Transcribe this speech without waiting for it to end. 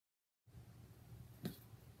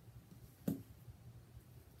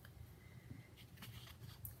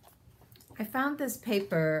found this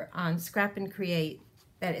paper on Scrap and Create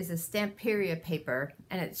that is a Stamperia paper,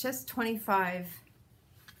 and it's just 25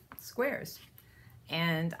 squares.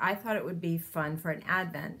 And I thought it would be fun for an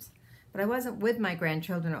Advent, but I wasn't with my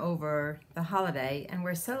grandchildren over the holiday, and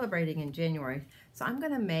we're celebrating in January. So I'm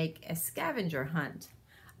gonna make a scavenger hunt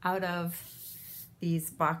out of these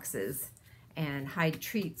boxes and hide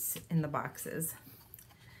treats in the boxes.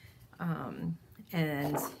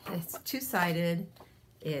 And it's two-sided.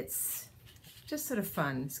 It's just sort of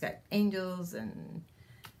fun. It's got angels and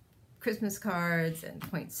Christmas cards and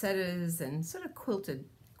poinsettias and sort of quilted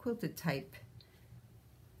type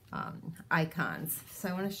icons. So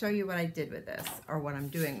I want to show you what I did with this, or what I'm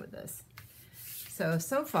doing with this.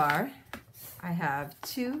 So far I have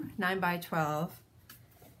two 9x12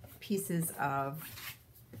 pieces of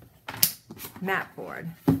mat board,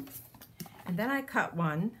 and then I cut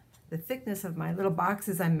one. The thickness of my little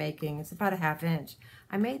boxes I'm making is about a 1/2 inch.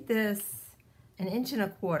 I made this 1.25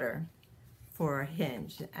 inches for a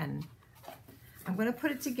hinge, and I'm going to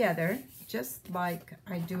put it together just like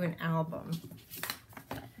I do an album.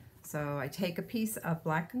 So I take a piece of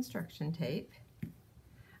black construction tape.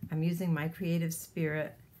 I'm using my Creative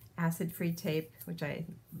Spirit acid-free tape, which I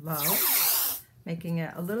love, making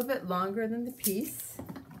it a little bit longer than the piece.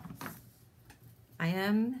 I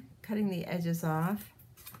am cutting the edges off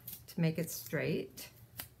to make it straight.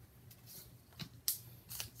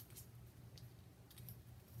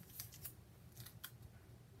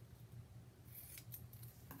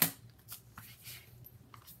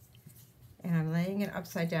 And I'm laying it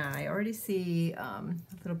upside down. I already see a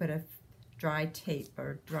little bit of dry tape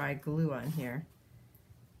or dry glue on here,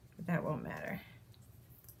 but that won't matter.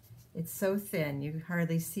 It's so thin you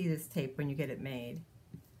hardly see this tape when you get it made.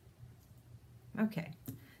 Okay,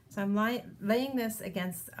 so I'm laying this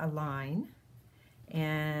against a line,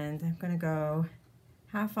 and I'm going to go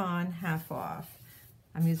half on, half off.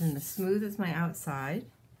 I'm using the smooth as my outside,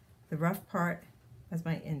 the rough part as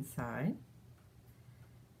my inside.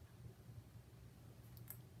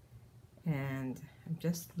 And I'm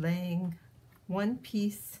just laying one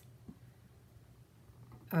piece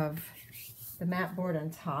of the mat board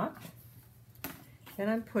on top. Then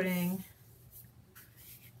I'm putting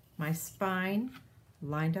my spine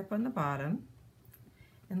lined up on the bottom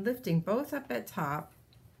and lifting both up at top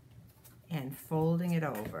and folding it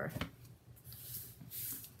over.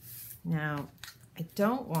 Now, I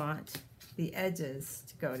don't want the edges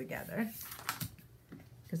to go together,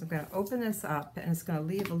 because I'm going to open this up and it's going to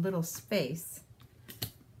leave a little space,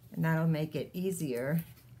 and that'll make it easier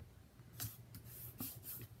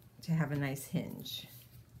to have a nice hinge.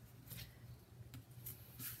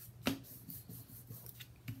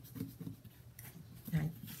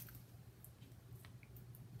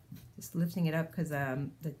 Just lifting it up because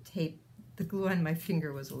the glue on my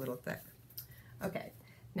finger was a little thick. Okay,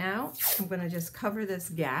 now I'm going to just cover this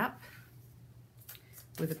gap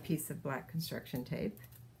with a piece of black construction tape.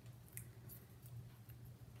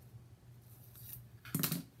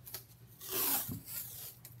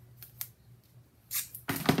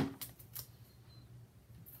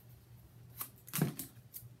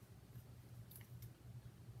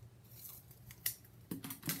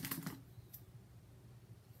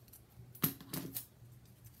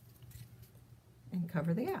 And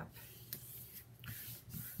cover the gap.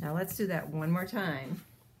 Now let's do that one more time.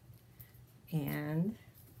 And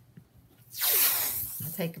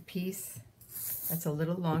I'll take a piece that's a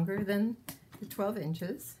little longer than the 12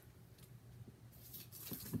 inches.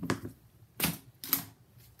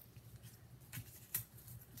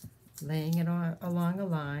 Laying it along a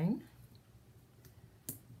line.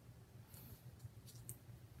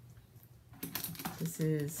 This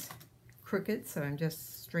is crooked, so I'm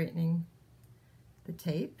just straightening the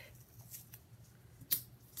tape.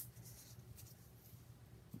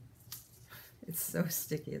 It's so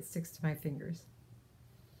sticky, it sticks to my fingers.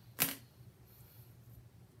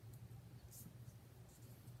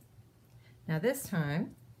 Now this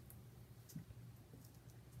time,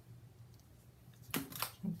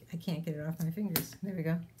 I can't get it off my fingers. There we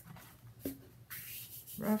go.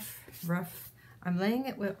 Rough, rough. I'm laying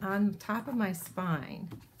it on top of my spine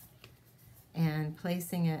and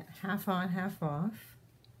placing it half on, half off.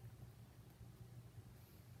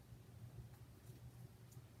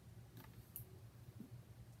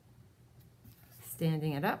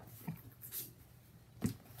 Standing it up,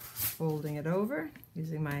 folding it over,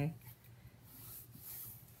 using my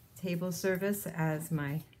table service as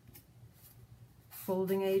my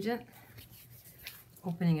folding agent,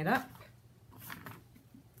 opening it up,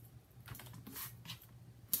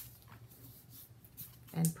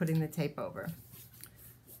 and putting the tape over.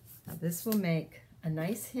 Now this will make a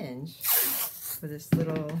nice hinge for this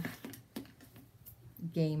little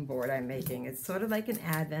game board I'm making. It's sort of like an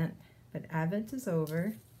Advent, but Advent is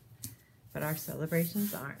over, but our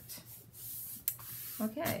celebrations aren't.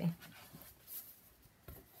 Okay.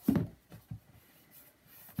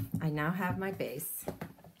 I now have my base.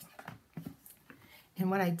 And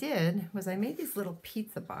what I did was I made these little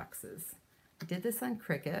pizza boxes. I did this on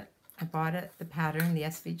Cricut. I bought it, the pattern, the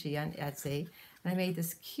SVG on Etsy, and I made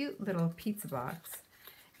this cute little pizza box.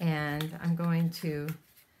 And I'm going to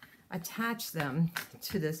attach them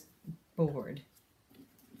to this board.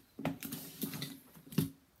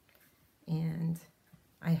 And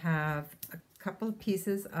I have a couple of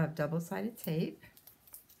pieces of double-sided tape.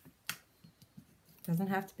 Doesn't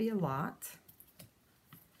have to be a lot.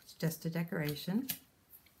 It's just a decoration.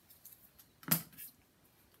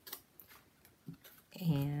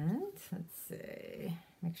 And let's see,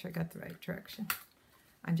 make sure I got the right direction.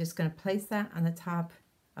 I'm just going to place that on the top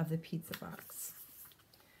of the pizza box.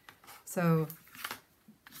 So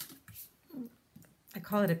I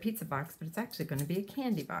call it a pizza box, but it's actually going to be a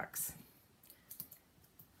candy box.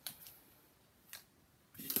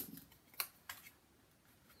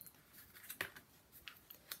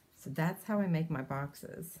 So that's how I make my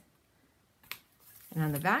boxes. And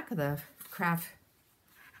on the back of the craft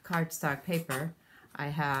cardstock paper, I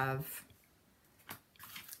have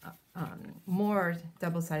more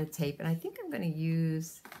double-sided tape, and I think I'm going to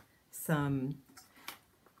use some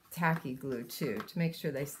tacky glue too to make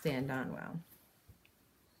sure they stand on well.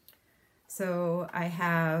 So I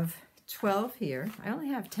have 12 here. I only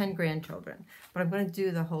have 10 grandchildren, but I'm going to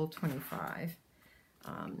do the whole 25.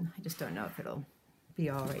 I just don't know if it'll be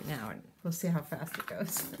all right now, and we'll see how fast it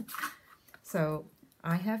goes. So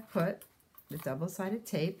I have put the double-sided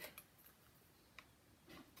tape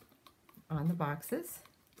on the boxes,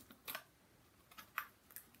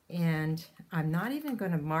 and I'm not even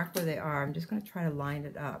going to mark where they are. I'm just going to try to line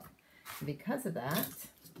it up. And because of that,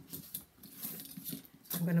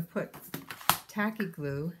 I'm going to put tacky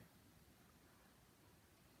glue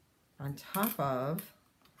on top of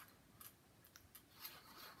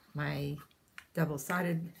my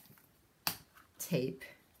double-sided tape,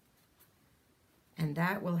 and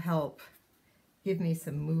that will help give me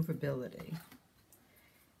some movability.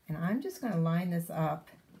 And I'm just going to line this up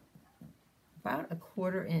about a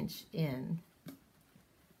 1/4 inch in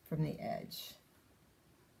from the edge.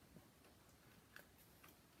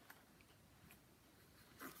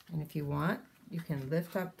 And if you want, you can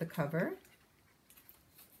lift up the cover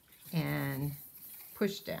and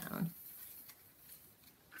push down.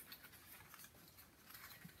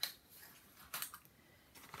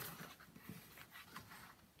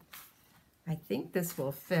 I think this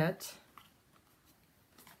will fit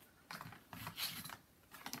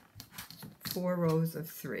 4 rows of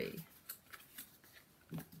 3.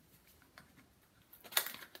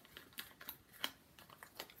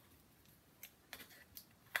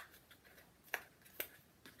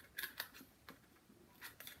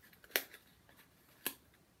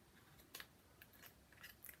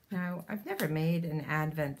 Now, I've never made an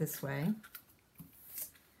Advent this way,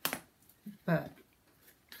 but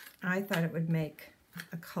I thought it would make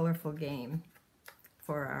a colorful game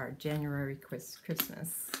for our January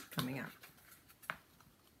Christmas coming up.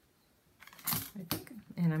 I think,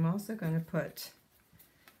 and I'm also going to put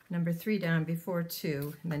number 3 down before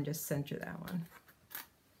 2, and then just center that one.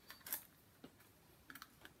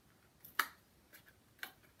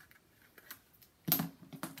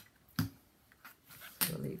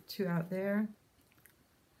 So we'll leave 2 out there.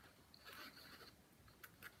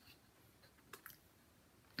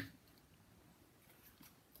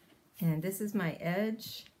 And this is my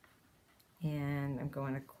edge, and I'm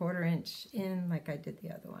going a 1/4 inch in like I did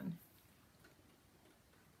the other one.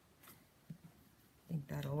 I think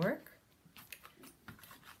that'll work.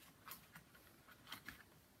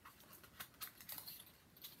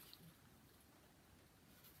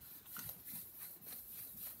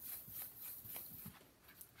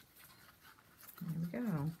 There we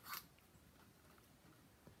go.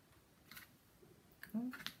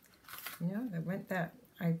 Oh, you know,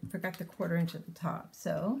 I forgot the 1/4 inch at the top,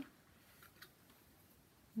 so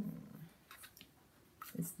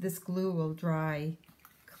this glue will dry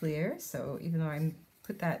clear, so even though I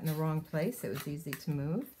put that in the wrong place, it was easy to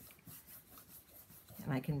move,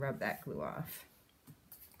 and I can rub that glue off.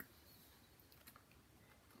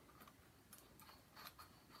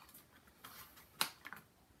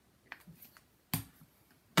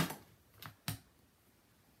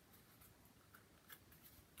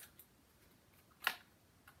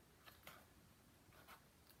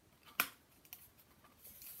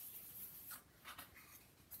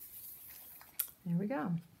 There we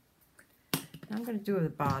go. I'm going to do the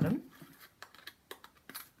bottom.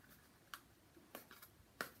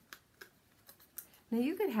 Now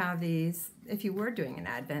you could have these, if you were doing an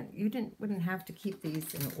Advent, you wouldn't have to keep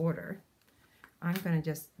these in order. I'm going to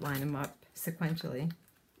just line them up sequentially.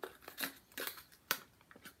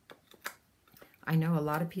 I know a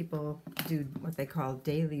lot of people do what they call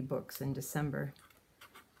daily books in December,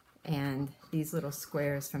 and these little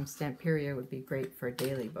squares from Stamperia would be great for a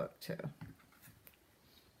daily book too.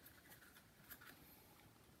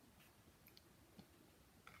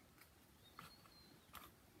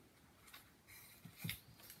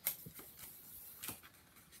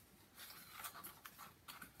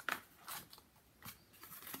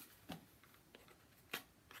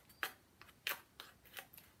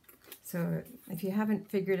 So if you haven't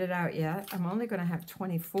figured it out yet, I'm only going to have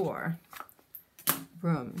 24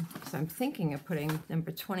 room. So I'm thinking of putting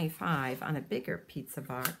number 25 on a bigger pizza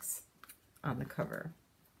box on the cover.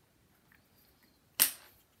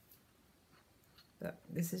 So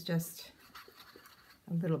this is just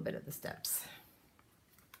a little bit of the steps.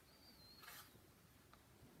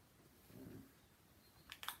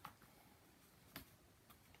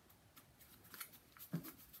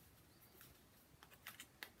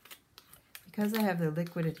 Because I have the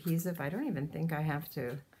liquid adhesive, I don't even think I have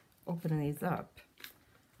to open these up.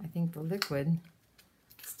 I think the liquid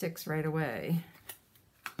sticks right away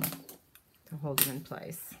to hold them in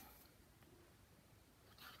place.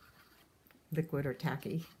 Liquid or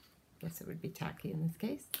tacky. I guess it would be tacky in this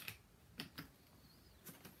case.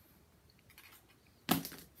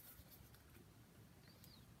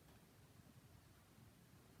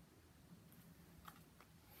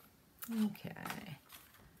 Okay.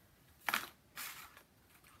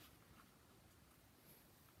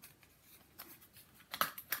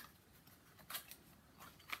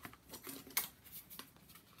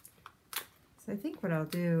 So I think what I'll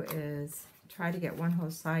do is try to get one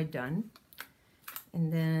whole side done,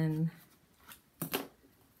 and then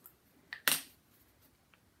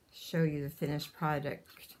show you the finished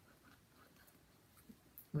product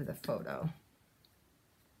with a photo.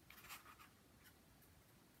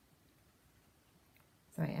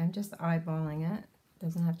 So I am just eyeballing it.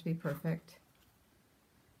 Doesn't have to be perfect.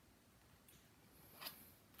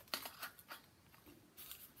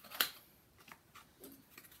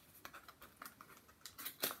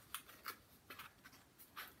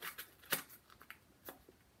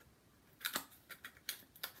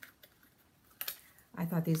 I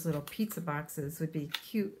thought these little pizza boxes would be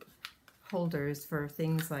cute holders for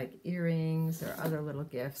things like earrings or other little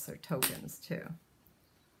gifts or tokens too.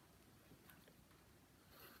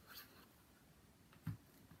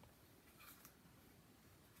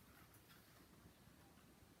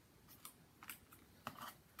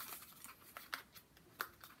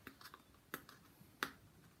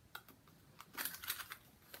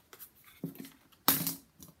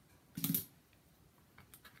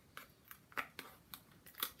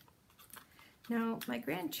 Now, my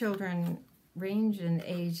grandchildren range in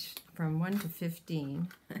age from 1 to 15,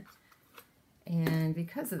 and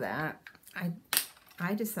because of that,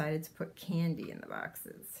 I decided to put candy in the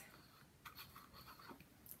boxes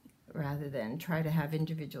rather than try to have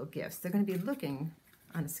individual gifts. They're going to be looking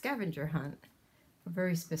on a scavenger hunt for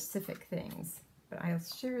very specific things, but I'll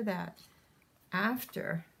share that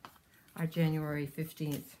after our January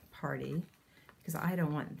 15th party, because I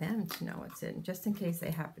don't want them to know what's in, just in case they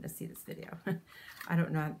happen to see this video. I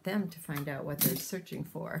don't want them to find out what they're searching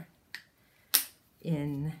for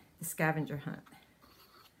in the scavenger hunt.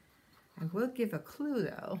 I will give a clue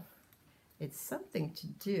though. It's something to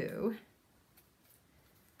do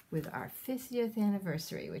with our 50th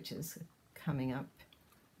anniversary, which is coming up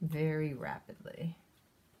very rapidly.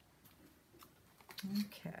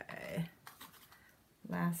 Okay,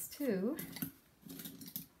 last two.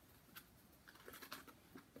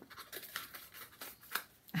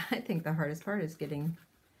 I think the hardest part is getting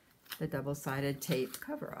the double-sided tape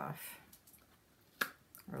cover off,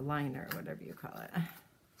 or liner, whatever you call it.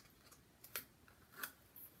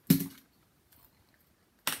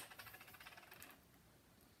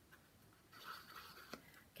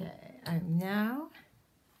 Okay, I now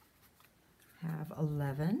have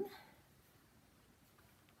 11,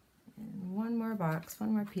 and one more box,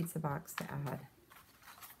 one more pizza box to add.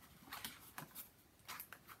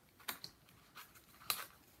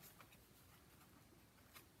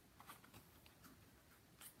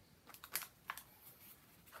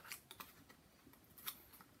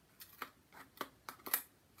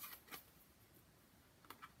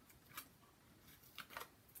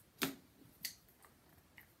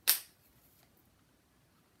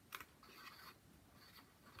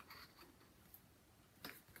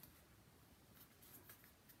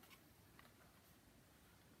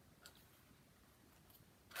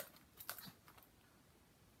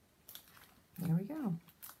 There we go.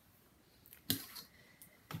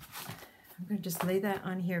 I'm going to just lay that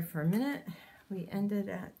on here for a minute. We ended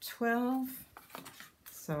at 12,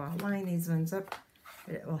 so I'll line these ones up,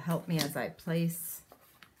 but it will help me as I place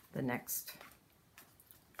the next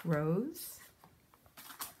rows.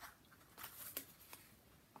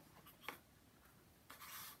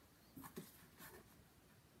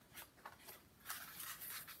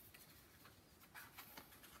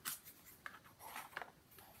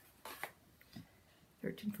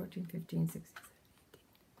 Thirteen, 14, 15, 16, 17,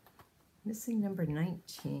 18. Missing number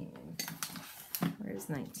 19. Where's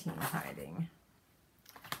 19 hiding?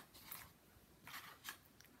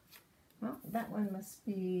 Well, that one must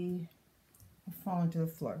be fallen to the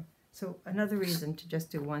floor. So another reason to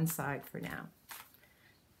just do one side for now.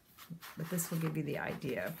 But this will give you the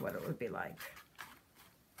idea of what it would be like.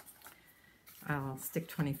 I'll stick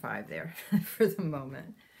 25 there for the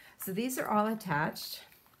moment. So these are all attached.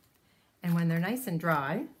 And when they're nice and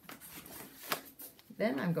dry,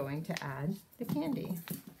 then I'm going to add the candy.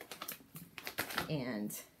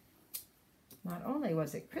 And not only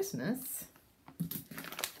was it Christmas,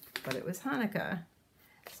 but it was Hanukkah.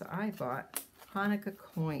 So I bought Hanukkah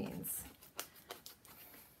coins.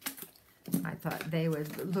 I thought they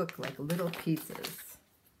would look like little pizzas.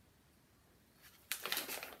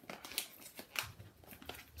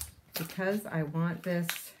 Because I want this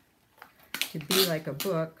to be like a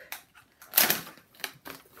book,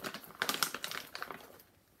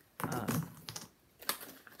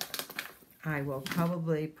 I will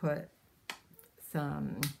probably put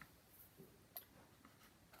some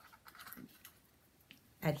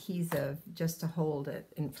adhesive just to hold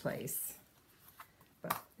it in place.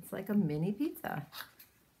 But it's like a mini pizza.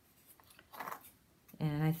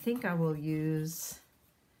 And I think I will use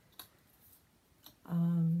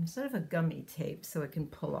sort of a gummy tape so it can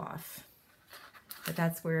pull off. But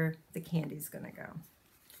that's where the candy's going to go.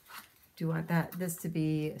 Do want this to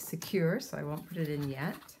be secure, so I won't put it in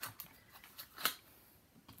yet.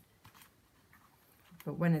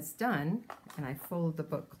 But when it's done, and I fold the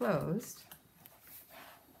book closed,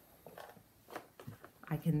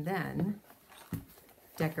 I can then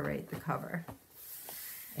decorate the cover.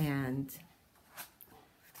 And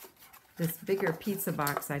this bigger pizza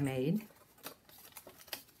box I made,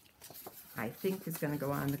 I think is going to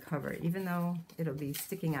go on the cover, even though it'll be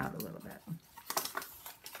sticking out a little bit.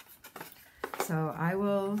 So I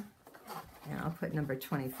will, and I'll put number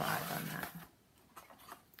 25 on that.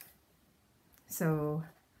 So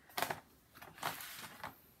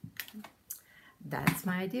that's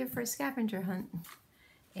my idea for a scavenger hunt.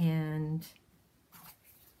 And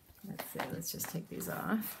let's just take these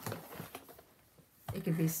off. It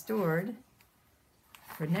can be stored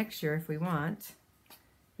for next year if we want,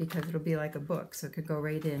 because it'll be like a book, so it could go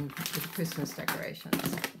right in with the Christmas decorations.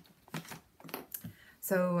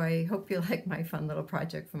 So I hope you like my fun little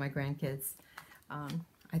project for my grandkids.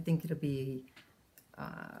 I think it'll be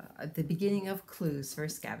at the beginning of clues for a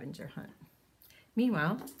scavenger hunt.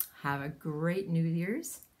 Meanwhile, have a great New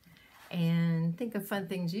Year's and think of fun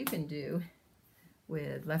things you can do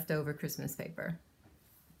with leftover Christmas paper.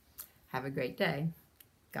 Have a great day.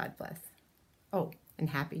 God bless. Oh, and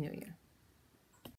Happy New Year.